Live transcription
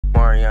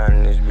Marion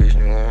in this bitch,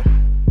 nigga.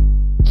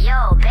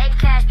 Yo, Babe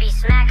Cash be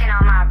smacking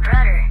on my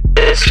brother.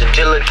 It's a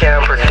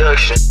Gillaspikelee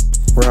production.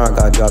 Ron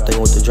got dropped in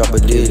with the drop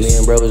of this. Me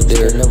and bro was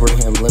there, never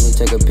him, let me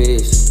take a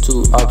piss.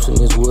 2 ops in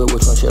this wood,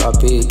 which one should I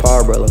pick?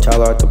 Pablo,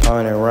 Tyler at the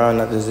pine and Ron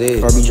not the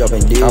Z. I be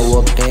dropping dick. I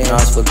walked in,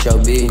 I was fucked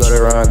your bitch. Go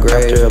to Ron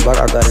grave. After a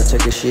block, I gotta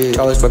take a shit.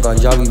 Tyler's back on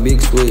Jobby,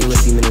 big switch.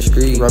 Left him in the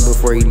street. Right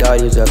before he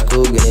died, he was at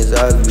school getting his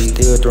eyes beat.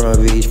 Still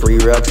throwing V's,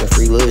 free racks and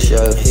free little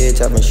shows. Head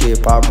tapping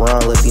shit, pop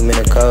Ron, left him in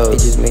the code.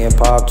 It's just me and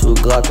Pop, 2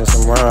 Glocks and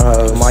some Ron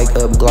hoes. Mic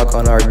up, Glock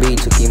on our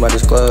beat, took him out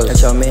his clothes.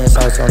 At your man's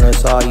house on the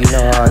side, you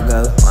know how I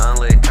go. Long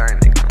leg turn,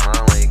 nigga.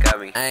 Long leg got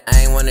me. I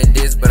ain't wanna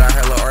diss, but I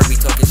heard Lil' RB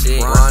talking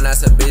shit. Ron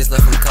ass a bitch,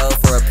 left him cold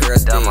for a pair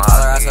of sticks.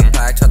 Holler ass a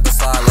pack, chuck the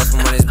slide, left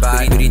him on his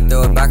back. Booty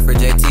throw it back for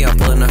JT, I'm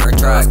pulling on her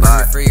track.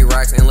 Free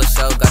racks, endless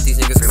show, got these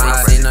niggas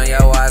mad. Sitting on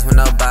your eyes with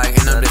no bag,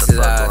 and I'm this his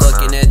ass.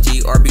 Looking at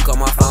G, RB call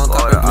my phone,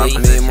 copy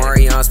bleed. Me and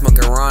Marion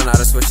smoking Ron, out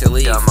of switch your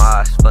leave.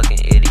 Dumbass, fucking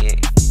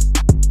idiot.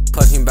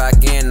 Push me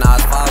back in, now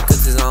it's 5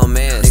 cause his own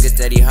man. Niggas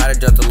steady how to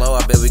drop the low,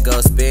 I bet we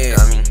go spin.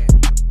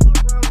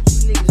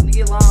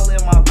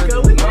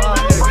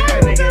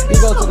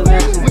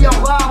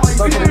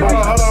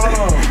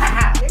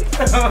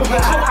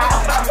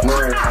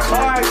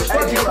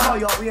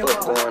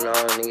 What's going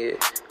on, nigga?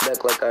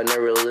 Back like I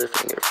never lived,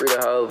 nigga. Free the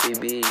whole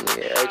VB,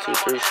 nigga.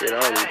 823 shit on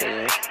me,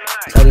 nigga.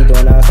 Teddy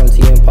doing ass on T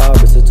and Pop,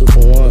 it's a 2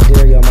 for 1.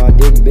 Dairy on my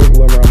dick, big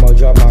wimmer, I'ma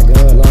drop my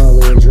gun. Long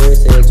leg dread,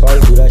 said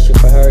twice, do that shit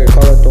for her.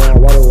 Call her throwing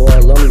water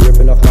wall, love me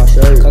ripping off my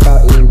shirt. Cock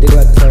out eating dick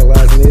like the her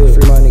last meal.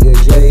 Free my nigga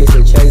Jay, it's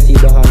a chase, he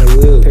behind the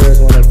wheel. Paris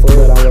wanna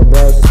foot, I'm with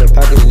bros, it's a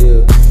package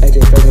deal.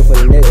 AJ faking for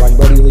the neck, like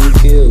Brody who you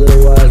killed.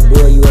 Little wise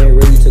boy, you ain't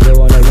ready to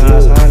go on that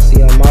nice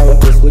Hansi, I'm out with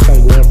the switch,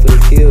 I'm going for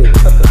the kill.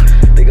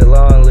 Nigga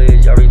long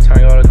leg, y'all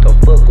return, y'all what the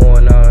fuck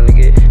going on,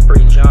 nigga.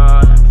 Free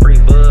John, free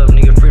Bub,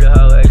 nigga, free the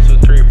whole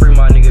 823, free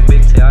my nigga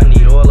Big T. I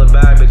need all the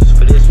bad bitches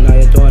for this. Now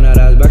you're throwing that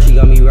ass back, she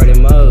got me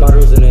writing mode.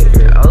 Bottles in the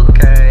ear.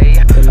 Okay.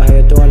 And now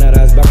you're throwing that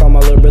ass back on my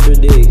little brother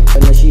dick.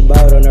 And then she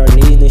bowed on her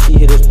knees, then she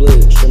hit a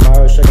split.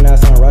 Shamara shaking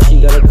ass on Ross,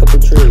 she got a couple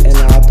tricks. And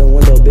now out the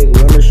window, big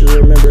wimmer, she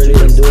remember this.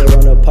 And do it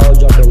on the pole,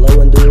 drop it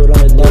low and do it on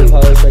the dick.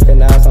 Pole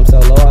shaking ass, I'm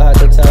so low, I had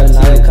to tag. And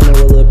now you're coming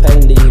with a little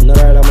pain, do you know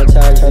that I'm a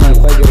tag? Turn that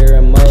quake, get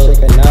her in mode.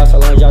 Shaking ass, how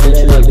long y'all been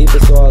in the beep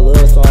it, so I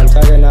love, so I'm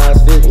tagging now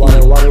it's 50.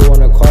 Water on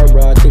the car,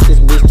 bro, I think this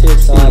bitch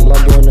tips. I'm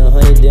block doing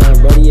 100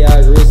 down, Brody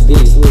ass wrist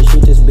beat. Switch,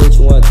 shoot this bitch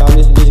one time,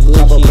 this bitch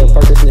glitchy. Chop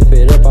up a perk, sniff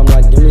it up, I'm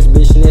like, damn, this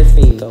bitch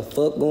sniffing. The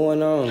fuck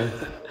going on?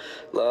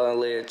 Long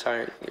leg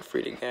turn, get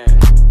free the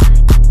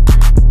game.